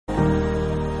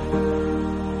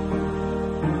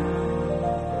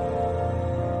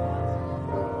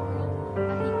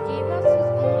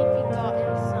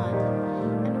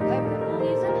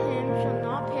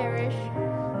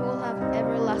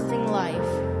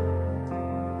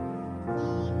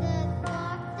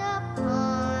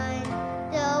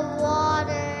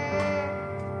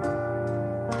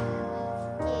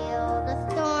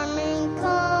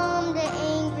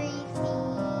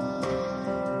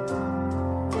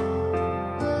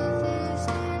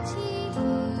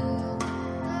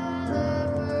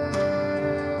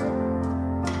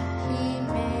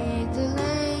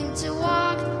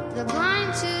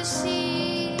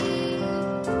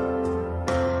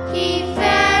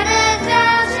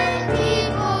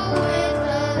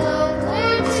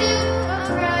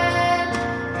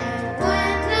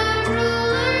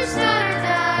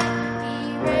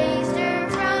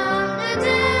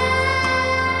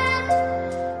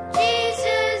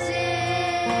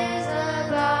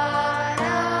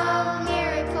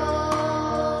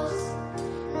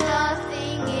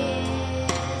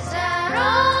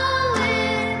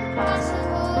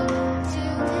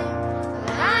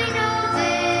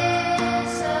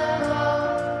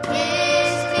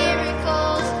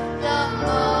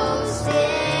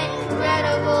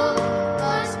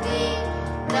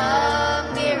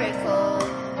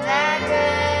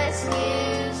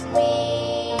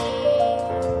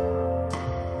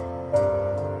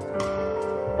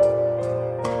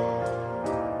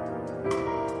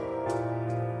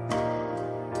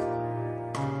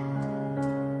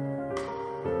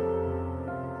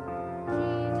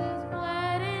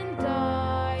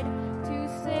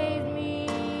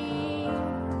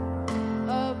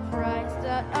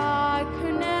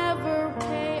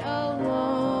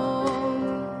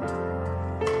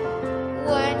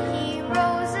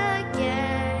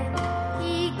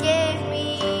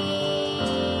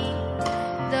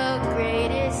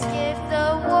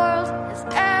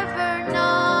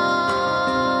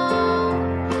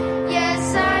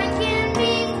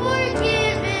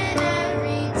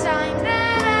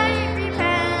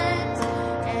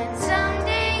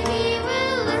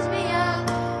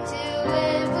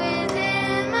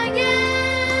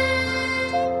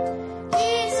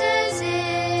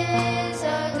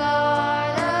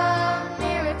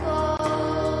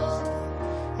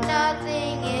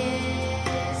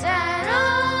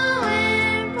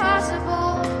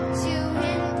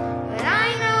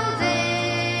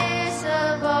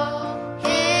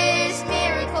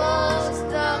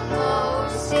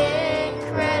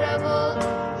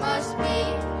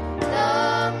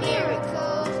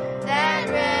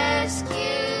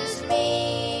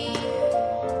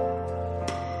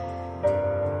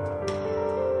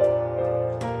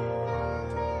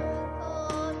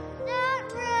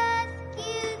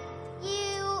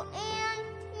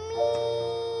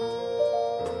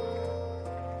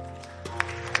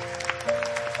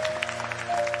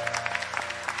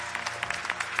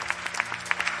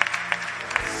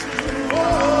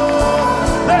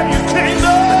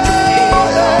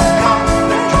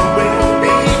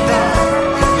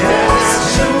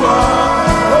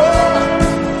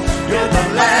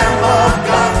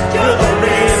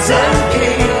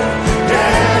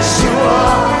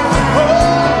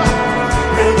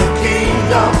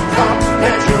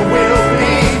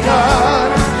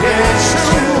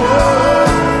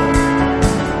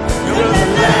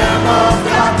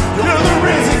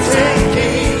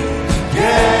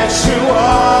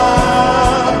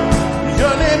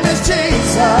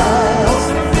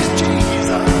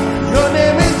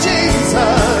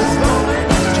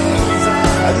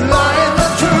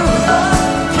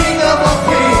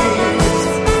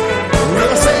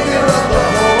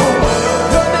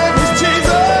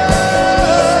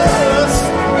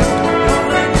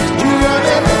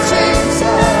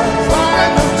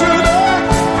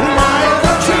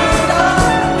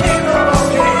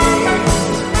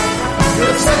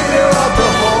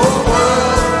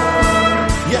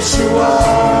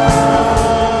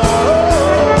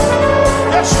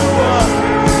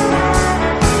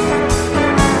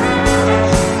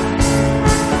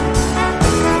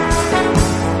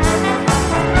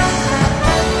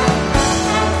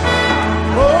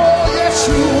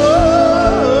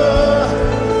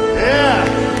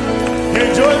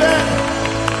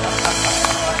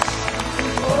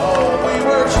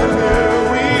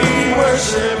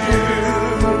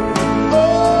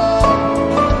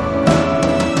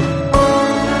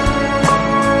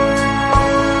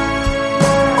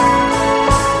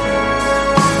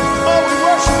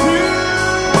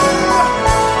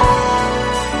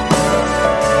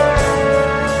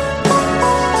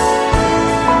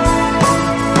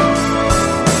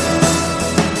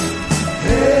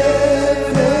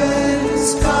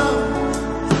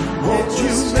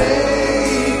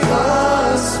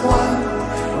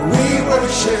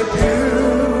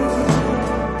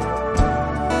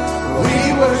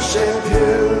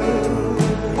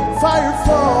fire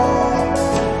fall.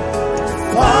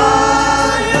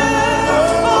 Fire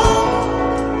fall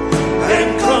and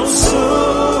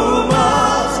consume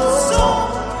us all.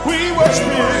 We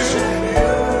worship you.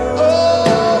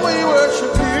 Oh, we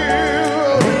worship you.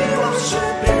 We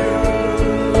worship you.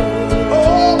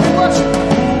 Oh, we worship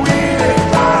you. We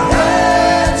lift our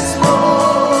hands,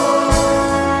 Lord,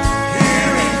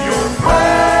 here in your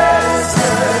presence.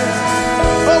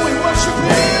 Oh, we worship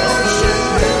you.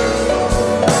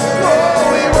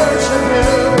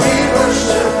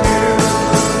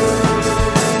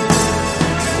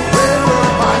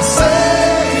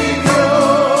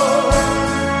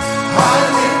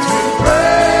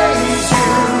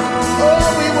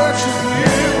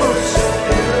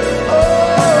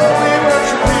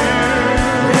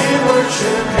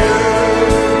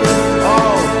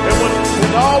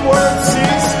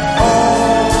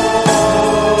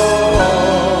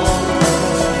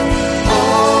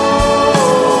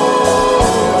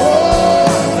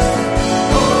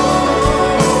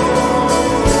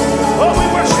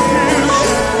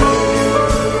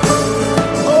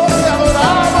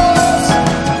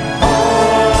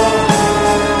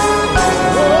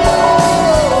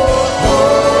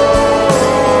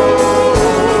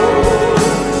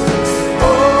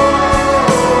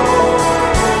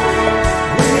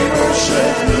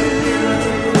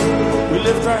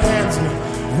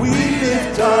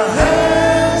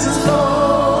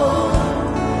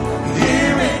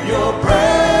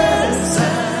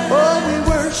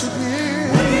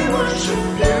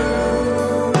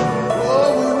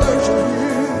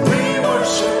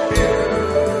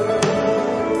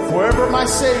 My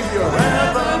Savior,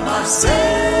 forever my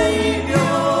Savior,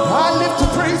 I live to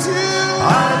praise you.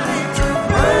 I live to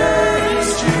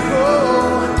praise you.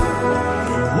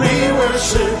 We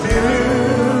worship you.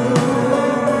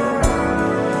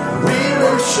 We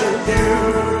worship you.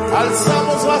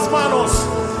 Alzamos las manos.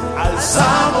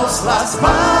 Alzamos las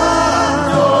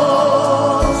manos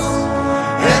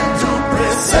en tu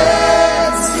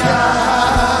presencia.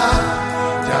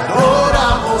 Te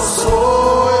adoramos hoy.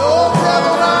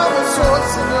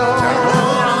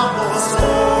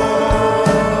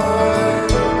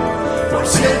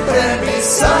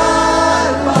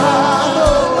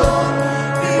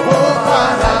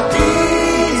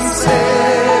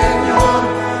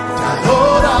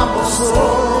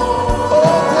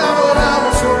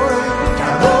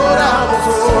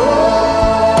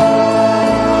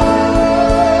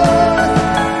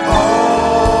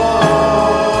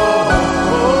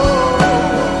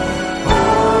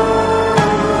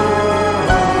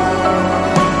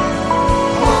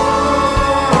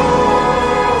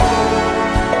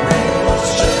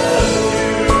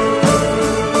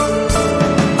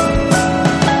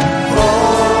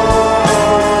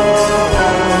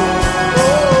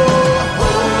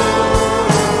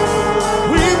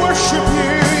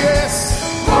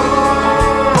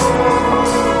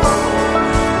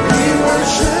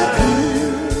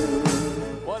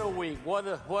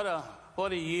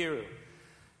 What a year.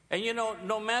 And you know,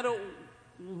 no matter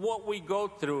what we go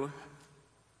through,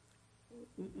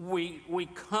 we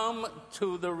come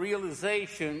to the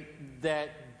realization that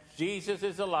Jesus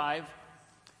is alive.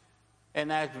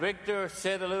 And as Victor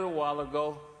said a little while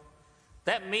ago,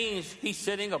 that means he's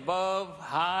sitting above,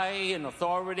 high in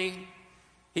authority.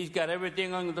 He's got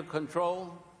everything under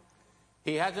control.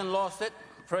 He hasn't lost it,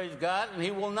 praise God, and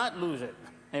he will not lose it.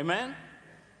 Amen?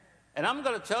 And I'm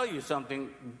going to tell you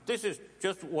something. This is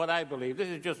just what I believe. This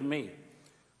is just me.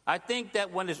 I think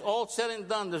that when it's all said and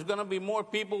done, there's going to be more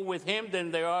people with him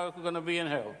than there are going to be in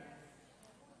hell.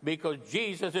 Because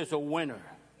Jesus is a winner.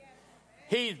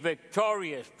 He's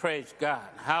victorious, praise God.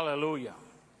 Hallelujah.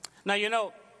 Now, you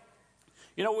know,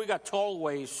 we got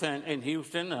tollways in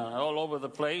Houston, all over the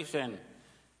place, and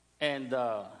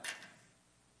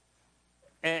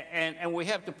we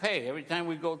have to pay every time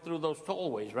we go through those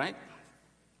tollways, right?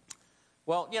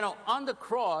 Well, you know, on the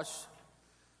cross,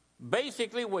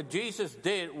 basically what Jesus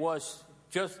did was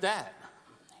just that.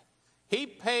 He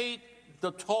paid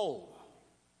the toll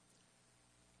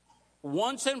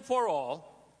once and for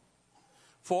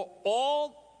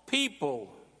all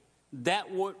people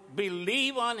that would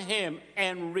believe on him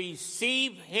and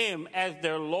receive him as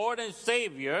their Lord and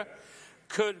Savior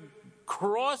could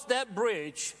cross that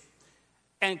bridge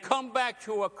and come back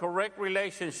to a correct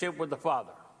relationship with the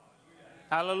Father.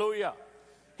 Hallelujah.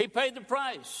 He paid the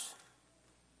price.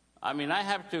 I mean, I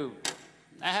have to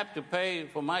pay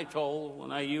for my toll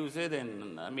when I use it,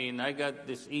 and I mean, I got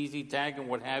this easy tag and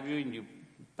what have you, and you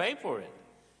pay for it.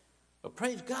 But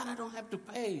praise God, I don't have to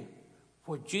pay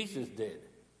what Jesus did.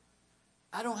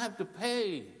 I don't have to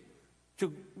pay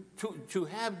to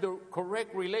have the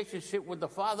correct relationship with the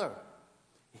Father.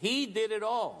 He did it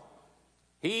all.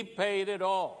 He paid it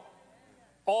all.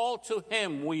 All to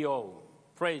him we owe.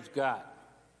 Praise God.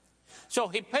 So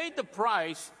he paid the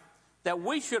price that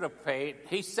we should have paid.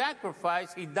 He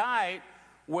sacrificed. He died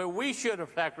where we should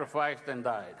have sacrificed and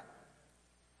died.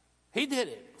 He did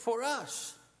it for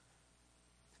us.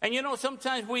 And you know,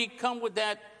 sometimes we come with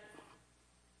that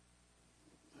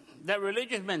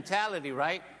religious mentality,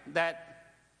 right?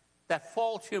 That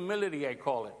false humility, I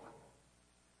call it.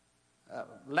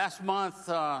 Last month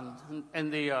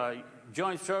in the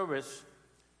joint service,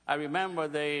 I remember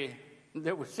they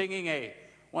were singing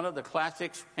one of the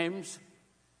classics hymns,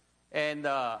 and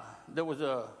there was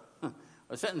a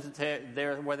sentence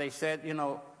there where they said, you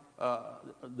know,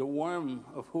 the worm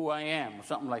of who I am, or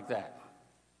something like that.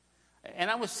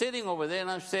 And I was sitting over there, and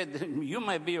I said, you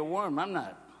might be a worm. I'm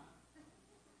not.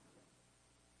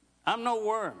 I'm no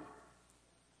worm.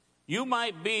 You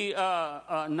might be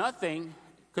nothing,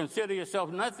 consider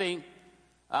yourself nothing.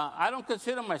 I don't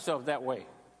consider myself that way.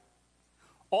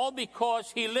 All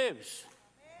because he lives.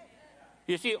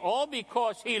 You see, all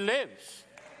because he lives.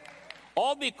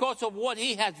 All because of what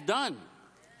he has done.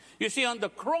 You see, on the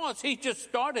cross, he just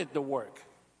started the work.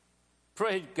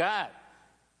 Praise God.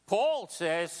 Paul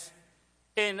says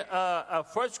in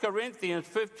 1 Corinthians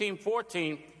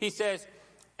 15:14, he says,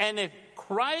 and if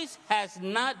Christ has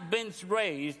not been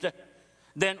raised,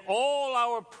 then all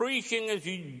our preaching is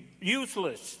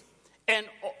useless,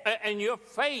 and your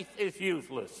faith is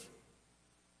useless.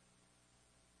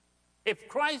 If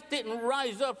Christ didn't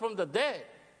rise up from the dead,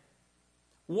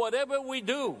 whatever we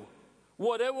do,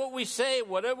 whatever we say,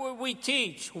 whatever we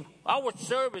teach, our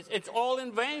service, it's all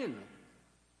in vain.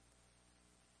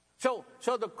 So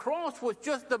the cross was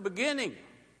just the beginning.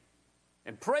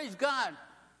 And praise God,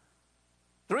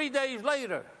 3 days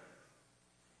later,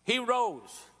 he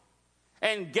rose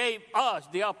and gave us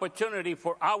the opportunity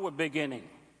for our beginning.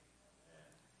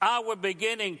 Our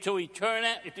beginning to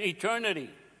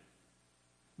eternity.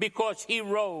 Because he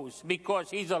rose, because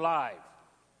he's alive.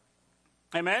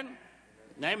 Amen?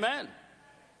 Amen.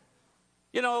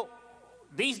 You know,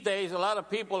 these days a lot of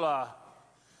people are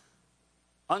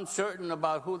uncertain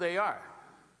about who they are.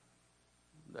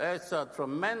 There's a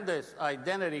tremendous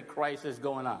identity crisis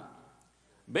going on.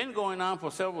 Been going on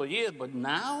for several years, but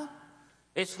now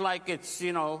it's like it's,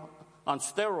 you know, on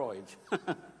steroids.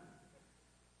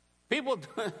 People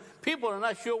are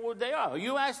not sure what they are.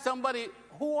 You ask somebody,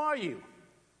 who are you?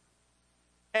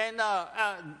 And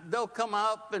they'll come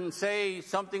up and say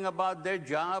something about their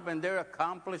job and their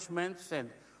accomplishments and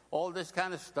all this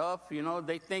kind of stuff. You know,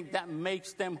 they think that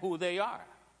makes them who they are.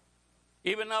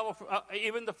 Even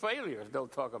the failures they'll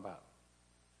talk about.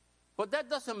 But that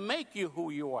doesn't make you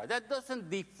who you are. That doesn't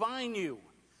define you.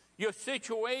 Your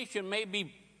situation may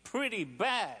be pretty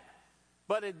bad,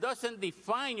 but it doesn't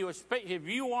define you. If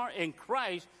you are in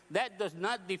Christ, that does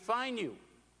not define you.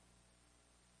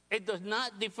 It does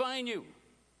not define you.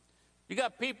 You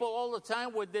got people all the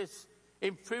time with this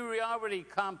inferiority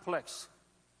complex.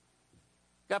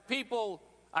 Got people,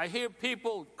 I hear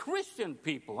people, Christian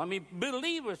people, I mean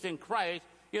believers in Christ,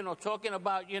 you know, talking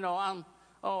about, you know, I'm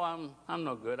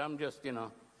no good. I'm just, you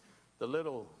know, the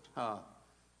little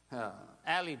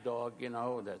alley dog, you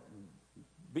know, that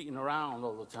beating around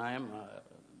all the time.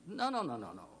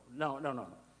 No.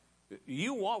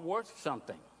 You are worth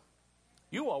something.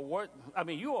 You are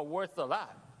worth a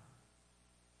lot.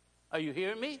 Are you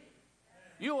hearing me?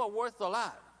 You are worth a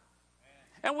lot.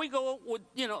 And we go with,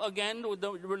 you know, again, with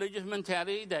the religious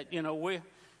mentality that, you know, we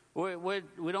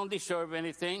don't deserve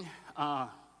anything.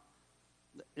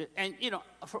 And, you know,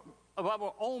 of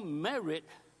our own merit,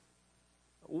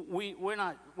 we're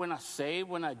not saved,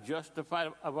 we're not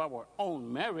justified of our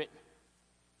own merit.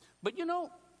 But, you know,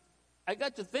 I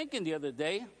got to thinking the other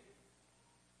day,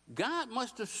 God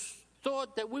must have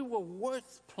thought that we were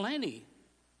worth plenty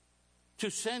to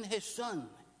send his son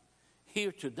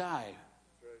here to die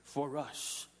for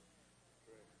us.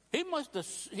 He must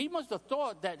have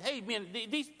thought that, hey, man,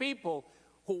 these people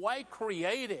who I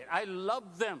created, I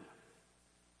love them.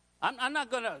 I'm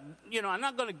not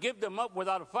gonna give them up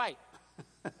without a fight.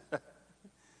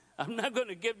 I'm not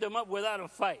gonna give them up without a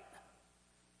fight.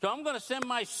 So I'm gonna send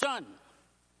my son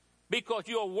because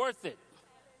you are worth it.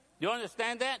 You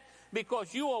understand that?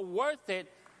 Because you are worth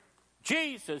it.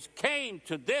 Jesus came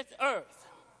to this earth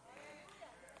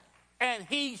and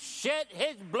he shed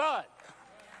his blood.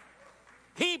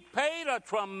 He paid a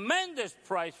tremendous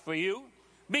price for you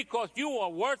because you are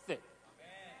worth it.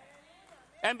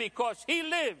 And because he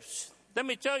lives, let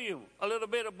me tell you a little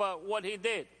bit about what he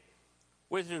did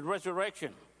with his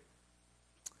resurrection.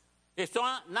 It's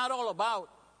not all about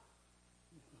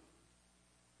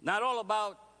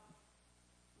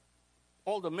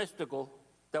all the mystical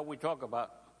that we talk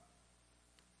about.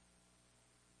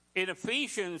 In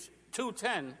Ephesians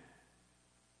 2:10,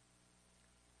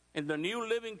 in the New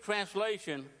Living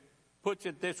Translation, puts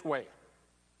it this way.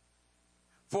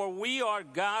 For we are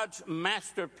God's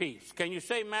masterpiece. Can you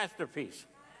say masterpiece?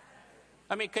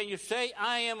 I mean, can you say,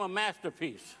 I am a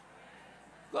masterpiece?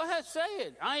 Go ahead, say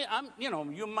it.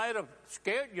 You might have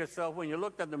scared yourself when you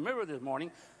looked at the mirror this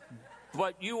morning,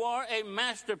 but you are a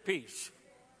masterpiece.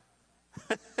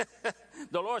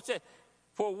 The Lord said,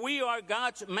 for we are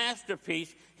God's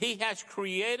masterpiece. He has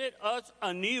created us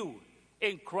anew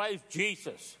in Christ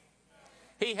Jesus.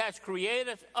 He has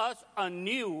created us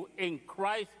anew in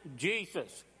Christ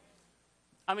Jesus.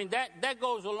 I mean, that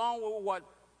goes along with what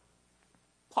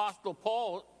Apostle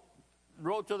Paul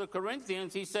wrote to the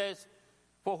Corinthians. He says,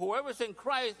 for whoever's in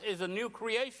Christ is a new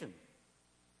creation.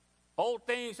 Old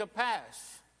things are past.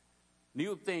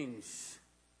 New things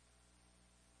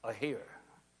are here.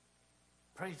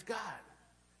 Praise God.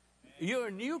 You're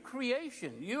a new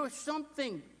creation. You're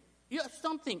something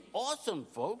awesome,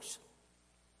 folks.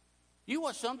 You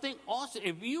are something awesome.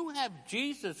 If you have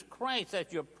Jesus Christ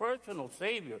as your personal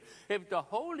Savior, if the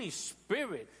Holy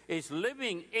Spirit is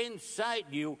living inside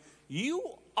you, you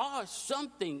are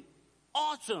something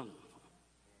awesome.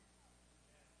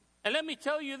 And let me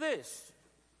tell you this.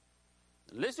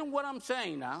 Listen what I'm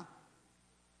saying now.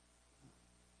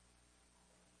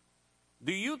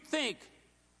 Do you think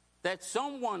that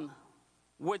someone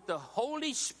with the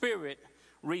Holy Spirit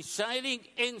residing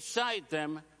inside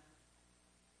them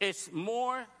is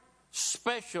more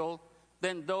special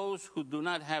than those who do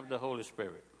not have the Holy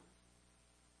Spirit?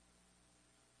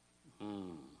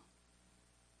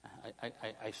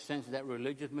 I sense that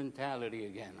religious mentality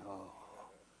again. Oh,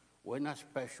 we're not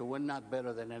special. We're not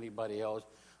better than anybody else.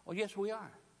 Oh, yes, we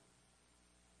are.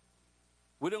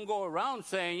 We don't go around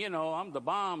saying, I'm the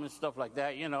bomb and stuff like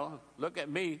that, look at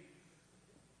me.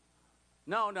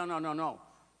 No.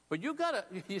 But you gotta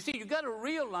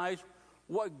realize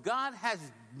what God has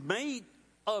made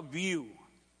of you.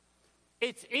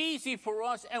 It's easy for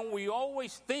us, and we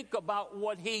always think about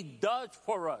what He does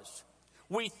for us.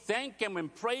 We thank Him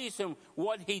and praise Him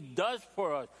what He does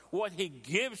for us, what He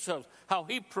gives us, how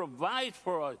He provides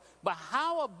for us. But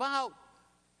how about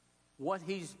what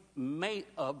He's made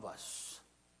of us?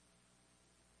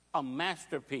 A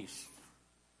masterpiece.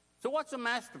 So what's a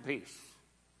masterpiece?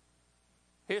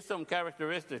 Here's some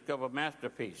characteristics of a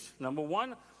masterpiece. Number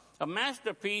one, a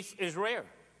masterpiece is rare.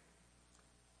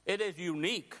 It is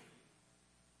unique.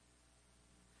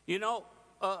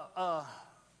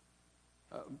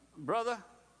 Brother,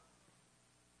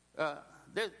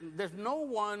 there's no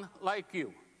one like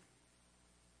you.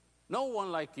 No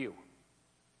one like you.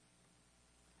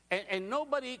 And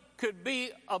nobody could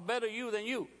be a better you than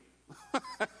you.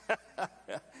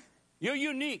 You're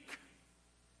unique.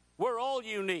 We're all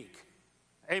unique.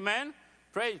 Amen?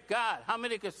 Praise God. How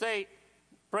many can say,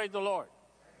 praise the Lord?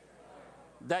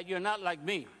 That you're not like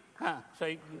me.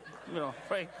 Say,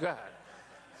 praise God.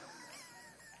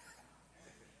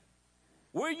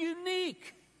 We're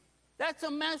unique. That's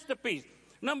a masterpiece.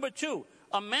 Number two,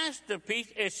 a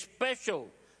masterpiece is special.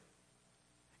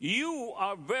 You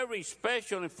are very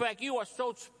special. In fact, you are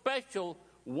so special,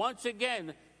 once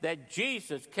again, that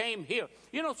Jesus came here.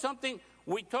 You know something?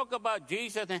 We talk about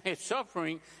Jesus and His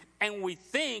suffering, and we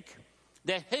think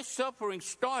that His suffering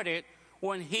started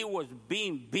when He was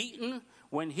being beaten,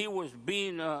 when He was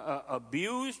being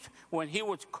abused, when He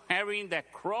was carrying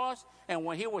that cross, and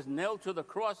when He was nailed to the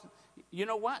cross. You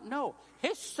know what? No.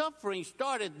 His suffering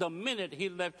started the minute He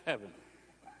left heaven.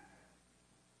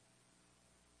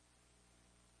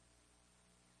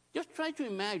 Just try to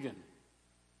imagine.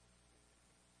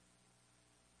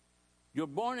 You're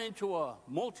born into a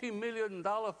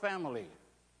multi-million-dollar family.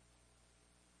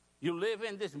 You live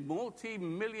in this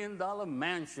multi-million-dollar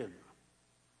mansion.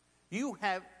 You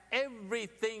have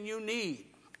everything you need.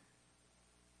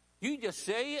 You just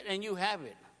say it and you have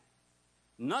it.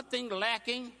 Nothing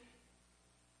lacking,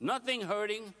 nothing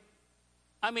hurting.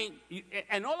 I mean,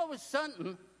 and all of a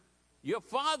sudden, your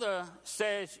father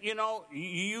says, you're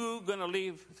going to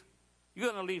leave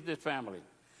this family.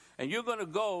 And you're going to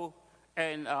go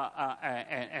and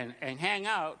hang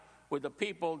out with the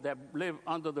people that live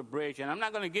under the bridge, and I'm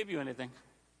not going to give you anything.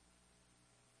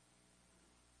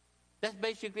 That's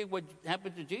basically what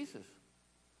happened to Jesus.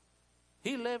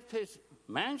 He left His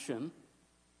mansion.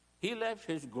 He left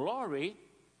His glory.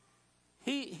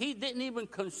 He didn't even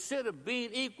consider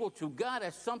being equal to God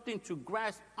as something to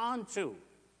grasp onto.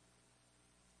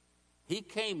 He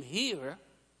came here.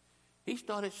 he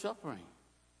started suffering.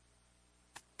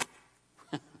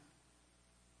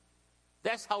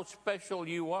 That's how special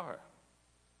you are.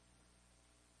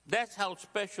 That's how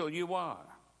special you are.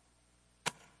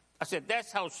 I said,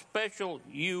 that's how special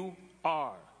you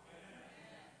are.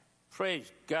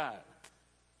 Praise God.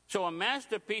 So a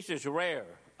masterpiece is rare.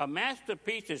 A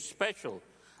masterpiece is special.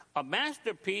 A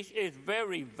masterpiece is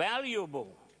very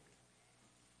valuable.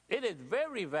 It is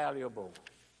very valuable.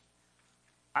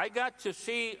 I got to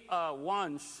see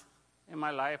once in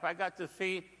my life, I got to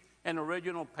see an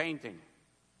original painting.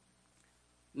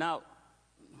 Now,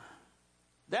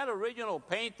 that original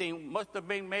painting must have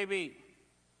been maybe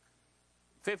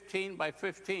 15 by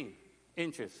 15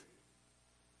 inches.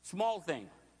 Small thing.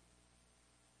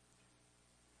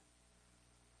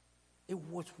 It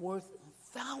was worth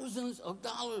thousands of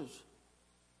dollars.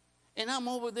 And I'm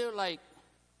over there like,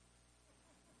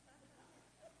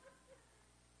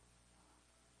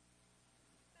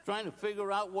 trying to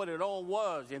figure out what it all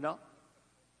was, you know.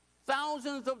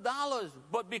 Thousands of dollars.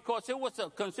 But because it was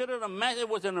considered it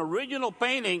was an original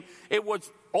painting, it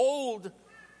was old,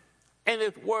 and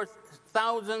it's worth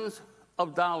thousands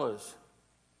of dollars.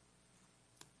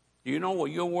 Do you know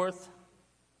what you're worth?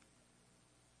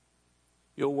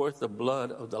 You're worth the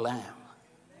blood of the Lamb.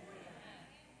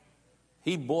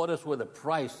 He bought us with a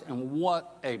price, and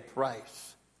what a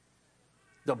price.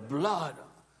 The blood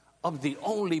of the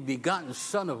only begotten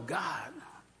Son of God.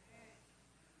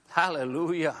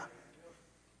 Hallelujah.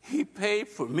 He paid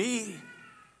for me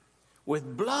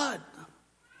with blood.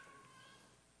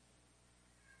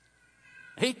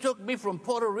 He took me from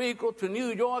Puerto Rico to New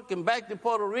York and back to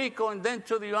Puerto Rico and then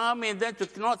to the Army and then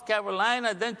to North Carolina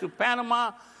and then to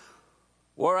Panama,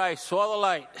 where I saw the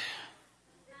light.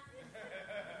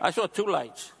 I saw two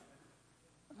lights.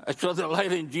 I saw the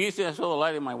light in Jesus. I saw the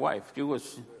light in my wife. She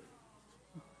was...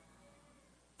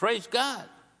 Praise God.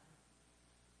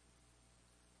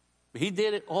 He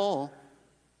did it all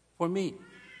for me.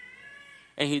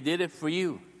 And he did it for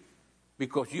you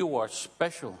because you are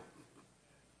special.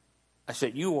 I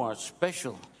said, you are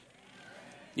special.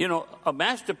 You know, a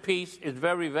masterpiece is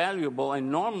very valuable,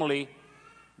 and normally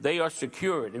they are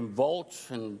secured in vaults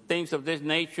and things of this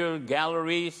nature,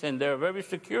 galleries, and they're very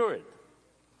secured.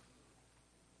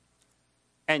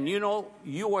 And you know,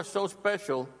 you are so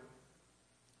special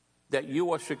that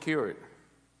you are secured.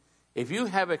 If you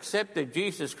have accepted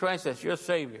Jesus Christ as your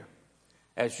Savior,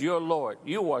 as your Lord,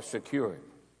 you are secured.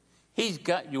 He's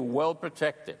got you well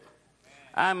protected.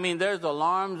 I mean, there's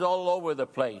alarms all over the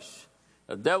place.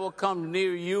 The devil comes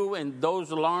near you and those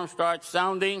alarms start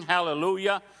sounding,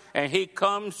 hallelujah, and he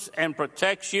comes and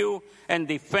protects you and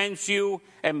defends you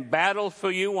and battles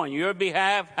for you on your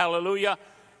behalf, hallelujah,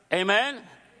 amen?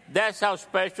 That's how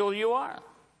special you are.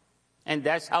 And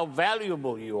that's how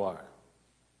valuable you are.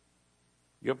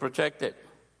 You're protected.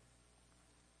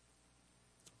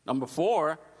 Number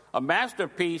 4, a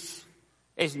masterpiece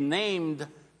is named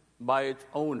by its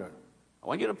owner. I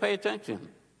want you to pay attention.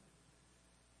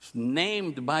 It's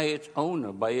named by its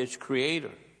owner, by its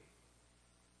creator.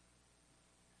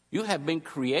 You have been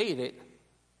created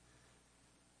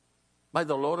by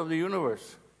the Lord of the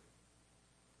universe,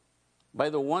 by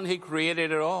the one he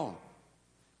created it all,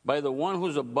 by the one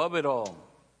who's above it all,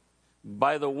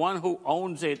 by the one who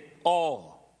owns it all.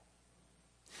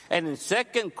 And in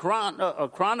 2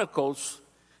 Chronicles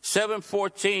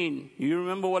 7:14, you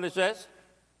remember what it says?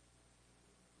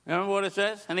 Remember what it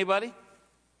says? Anybody?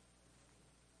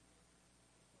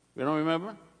 You don't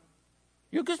remember?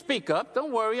 You can speak up.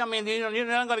 Don't worry. I mean, you're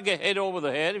not going to get hit over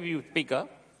the head if you speak up.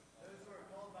 Those who are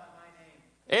called by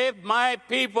my name. If my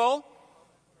people,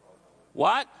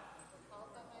 what?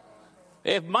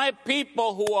 If my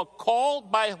people who are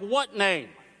called by what name?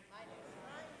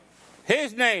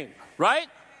 His name, right?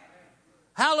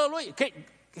 Hallelujah.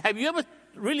 Have you ever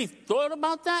really thought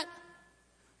about that?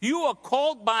 You are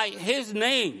called by his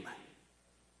name.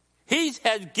 He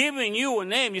has given you a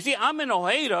name. You see, I'm in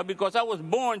Ojeda because I was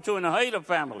born to an Ojeda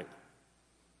family.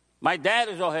 My dad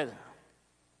is Ojeda.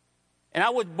 And I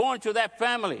was born to that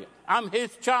family. I'm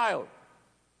his child.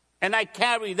 And I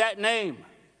carry that name.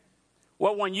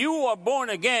 Well, when you are born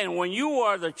again, when you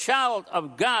are the child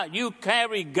of God, you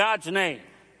carry God's name.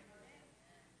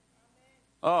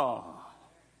 Oh,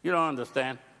 you don't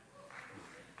understand.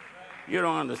 You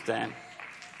don't understand.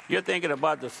 You're thinking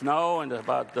about the snow and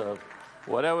about the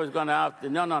whatever's going to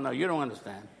happen. No, you don't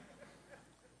understand.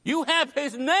 You have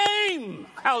his name.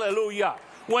 Hallelujah.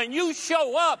 When you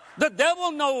show up, the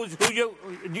devil knows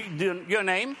your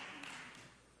name.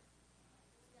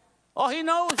 Oh, he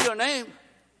knows your name.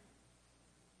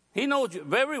 He knows you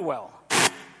very well.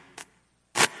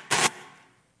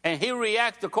 And he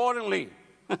reacts accordingly.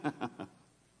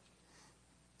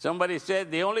 Somebody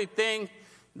said the only thing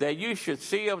that you should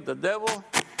see of the devil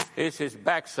is his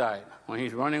backside when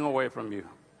he's running away from you.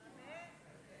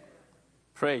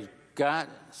 Praise God.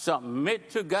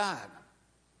 Submit to God.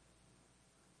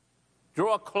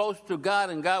 Draw close to God,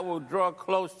 and God will draw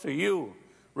close to you.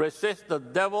 Resist the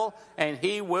devil, and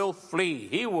he will flee.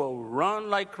 He will run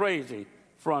like crazy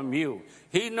from you.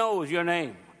 He knows your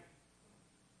name.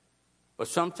 But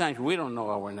sometimes we don't know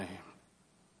our name.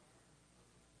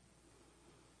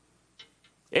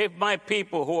 If my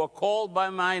people who are called by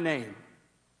my name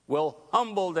will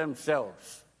humble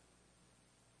themselves,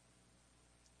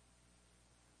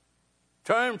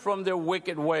 turn from their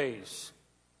wicked ways,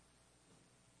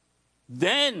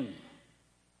 then,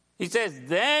 he says,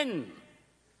 then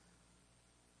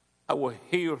I will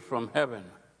hear from heaven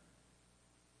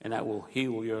and I will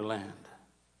heal your land.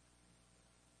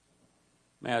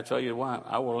 May I tell you why?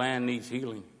 Our land needs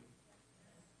healing.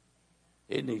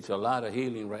 It needs a lot of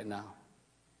healing right now.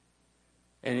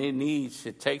 And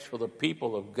it takes for the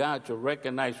people of God to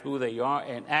recognize who they are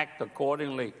and act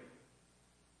accordingly.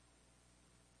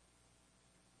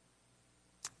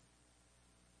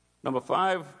 Number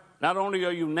 5, not only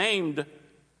are you named,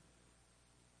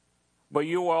 but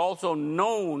you are also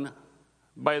known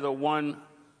by the one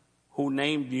who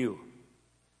named you.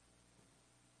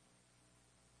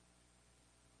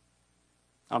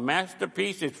 A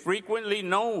masterpiece is frequently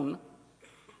known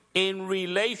in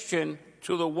relation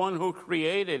to the one who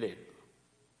created it.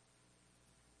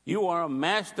 You are a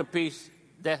masterpiece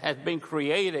that has been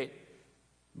created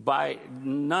by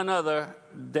none other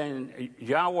than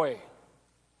Yahweh,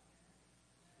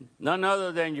 none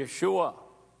other than Yeshua.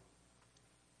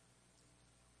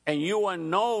 And you are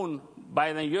known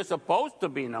by them. You're supposed to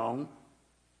be known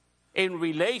in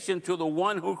relation to the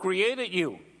one who created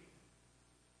you.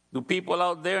 Do people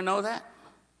out there know that?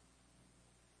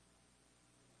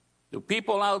 Do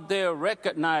people out there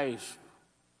recognize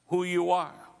who you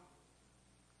are?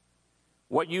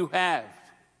 What you have?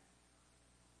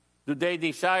 Do they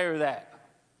desire that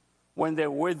when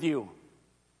they're with you,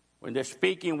 when they're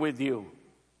speaking with you,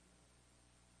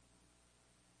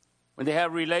 when they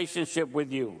have a relationship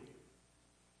with you?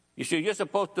 You see, you're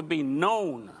supposed to be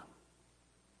known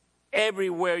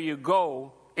everywhere you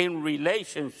go in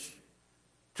relation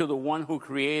to the one who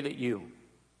created you.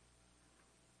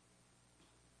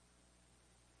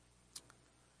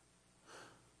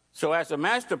 So as a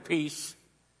masterpiece,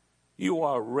 you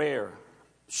are rare,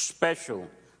 special,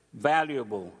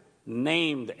 valuable,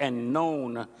 named and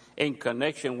known in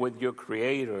connection with your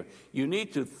Creator. You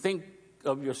need to think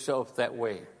of yourself that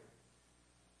way.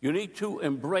 You need to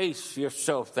embrace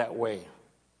yourself that way.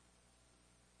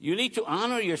 You need to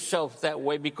honor yourself that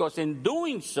way, because in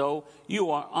doing so,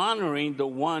 you are honoring the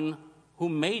one who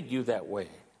made you that way.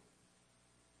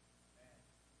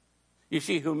 You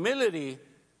see, humility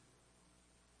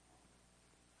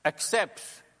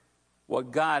accepts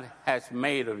what God has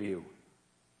made of you.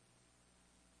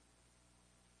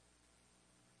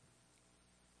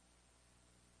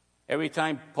 Every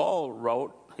time Paul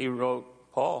wrote, he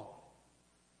wrote Paul,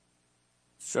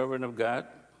 servant of God,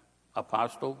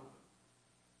 apostle.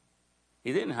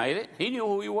 He didn't hide it. He knew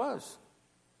who he was.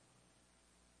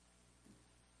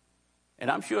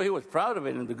 And I'm sure he was proud of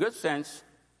it in the good sense.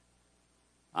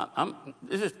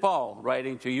 This is Paul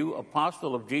writing to you,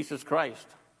 apostle of Jesus Christ,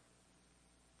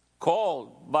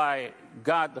 called by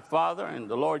God the Father and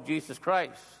the Lord Jesus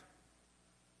Christ.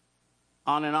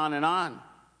 On and on and on.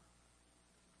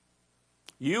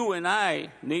 You and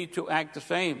I need to act the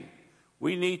same.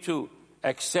 We need to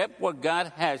accept what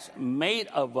God has made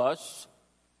of us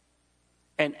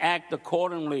and act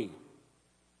accordingly.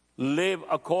 Live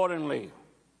accordingly.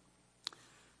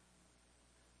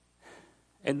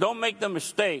 And don't make the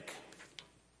mistake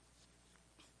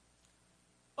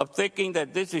of thinking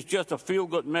that this is just a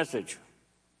feel-good message.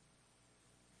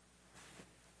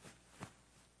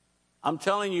 I'm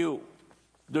telling you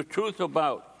the truth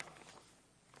about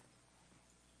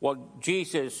what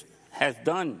Jesus has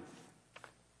done,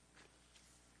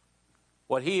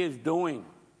 what he is doing.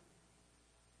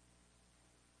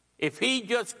 If he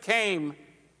just came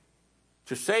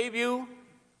to save you,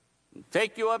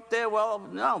 take you up there, well,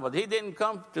 no, but he didn't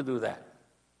come to do that.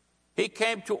 He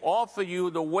came to offer you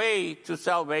the way to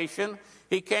salvation.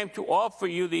 He came to offer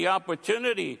you the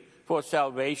opportunity for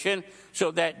salvation so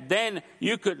that then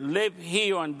you could live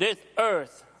here on this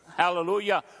earth,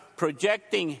 hallelujah,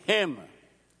 projecting him,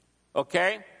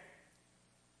 okay?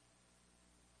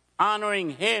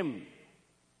 Honoring him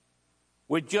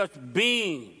with just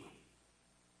being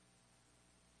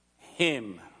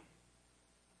him.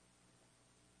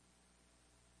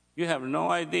 You have no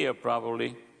idea,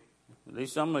 probably, at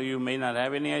least some of you may not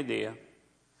have any idea,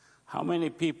 how many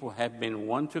people have been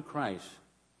won to Christ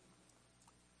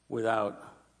without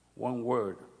one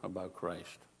word about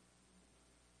Christ.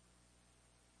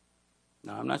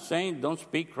 Now, I'm not saying don't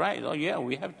speak Christ. Oh, yeah,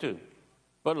 we have to.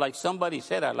 But like somebody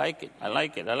said, I like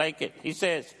it. He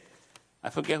says, I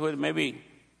forget who, maybe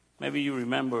you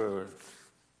remember.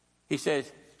 He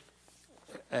says,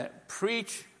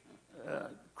 preach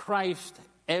Christ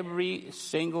every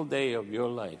single day of your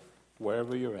life,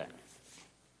 wherever you're at.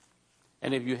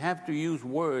 And if you have to use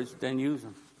words, then use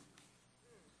them.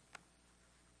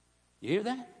 You hear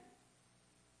that?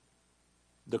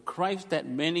 The Christ that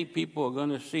many people are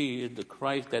going to see is the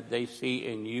Christ that they see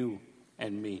in you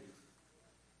and me.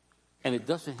 And it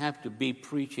doesn't have to be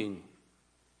preaching.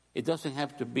 It doesn't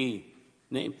have to be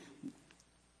name.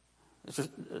 It's just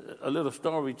a little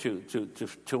story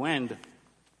to end.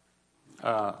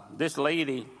 This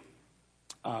lady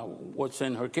was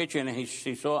in her kitchen, and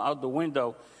she saw out the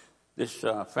window this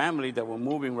family that were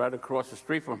moving right across the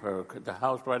street from her, the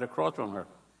house right across from her.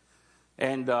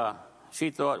 And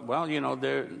she thought, well, you know,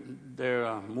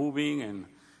 they're moving,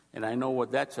 and I know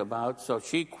what that's about. So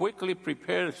she quickly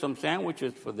prepared some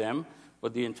sandwiches for them, for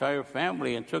the entire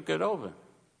family, and took it over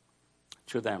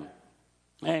to them.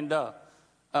 And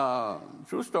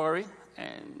true story,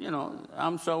 and, you know,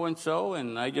 I'm so-and-so,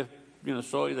 and I just, you know,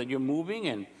 saw that you're moving,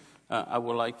 and I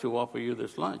would like to offer you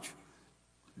this lunch.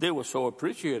 They were so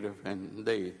appreciative, and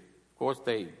they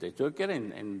took it,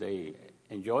 and they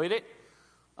enjoyed it.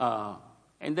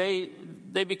 And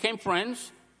they became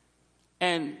friends,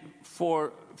 and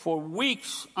for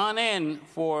weeks on end,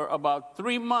 for about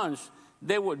 3 months,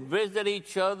 they would visit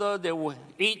each other, they would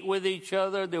eat with each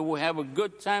other, they would have a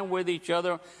good time with each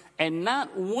other, and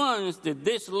not once did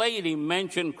this lady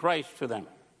mention Christ to them.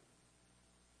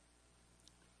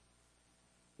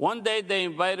 One day they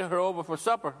invited her over for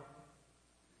supper.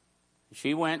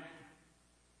 She went,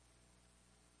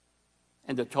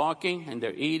 and they're talking, and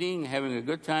they're eating, having a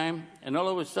good time, and all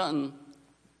of a sudden,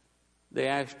 they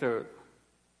asked her,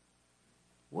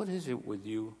 what is it with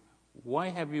you? Why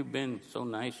have you been so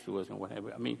nice to us and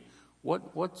whatever? I mean,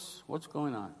 what's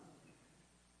going on?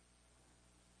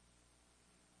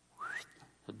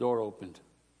 The door opened,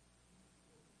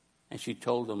 and she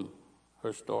told them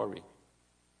her story.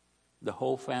 The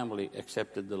whole family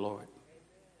accepted the Lord.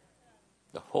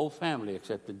 The whole family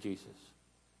accepted Jesus.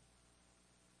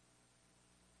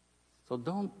 So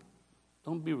don't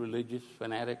be religious,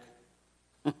 fanatic.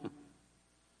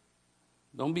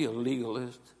 Don't be a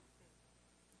legalist.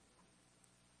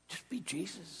 Just be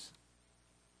Jesus.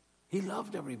 He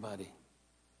loved everybody.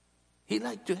 He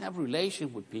liked to have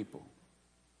relations with people.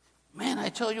 Man, I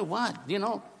tell you what, you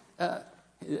know,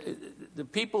 the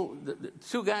people, the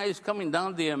two guys coming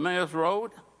down the Emmaus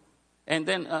Road, and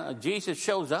then Jesus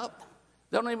shows up.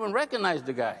 They don't even recognize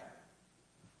the guy.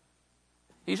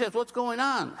 He says, what's going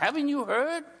on? Haven't you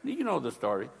heard? You know the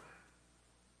story.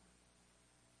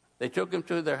 They took him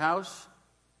to their house.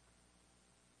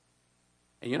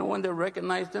 And you know when they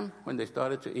recognized him? When they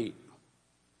started to eat.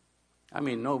 I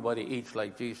mean, nobody eats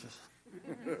like Jesus.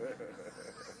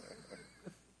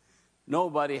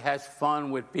 Nobody has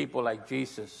fun with people like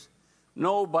Jesus.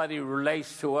 Nobody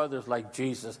relates to others like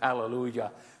Jesus.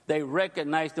 Hallelujah. They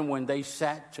recognized him when they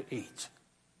sat to eat.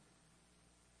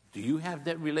 Do you have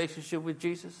that relationship with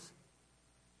Jesus?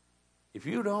 If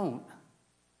you don't,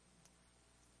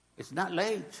 it's not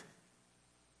late.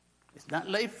 It's not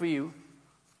late for you.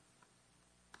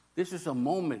 This is a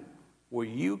moment where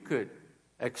you could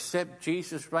accept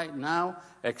Jesus right now,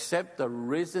 accept the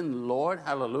risen Lord,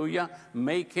 hallelujah,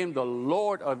 make him the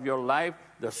Lord of your life,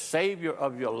 the Savior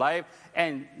of your life,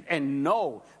 and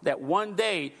know that one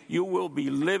day you will be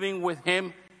living with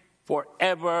him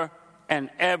forever and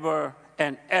ever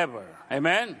and ever.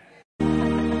 Amen?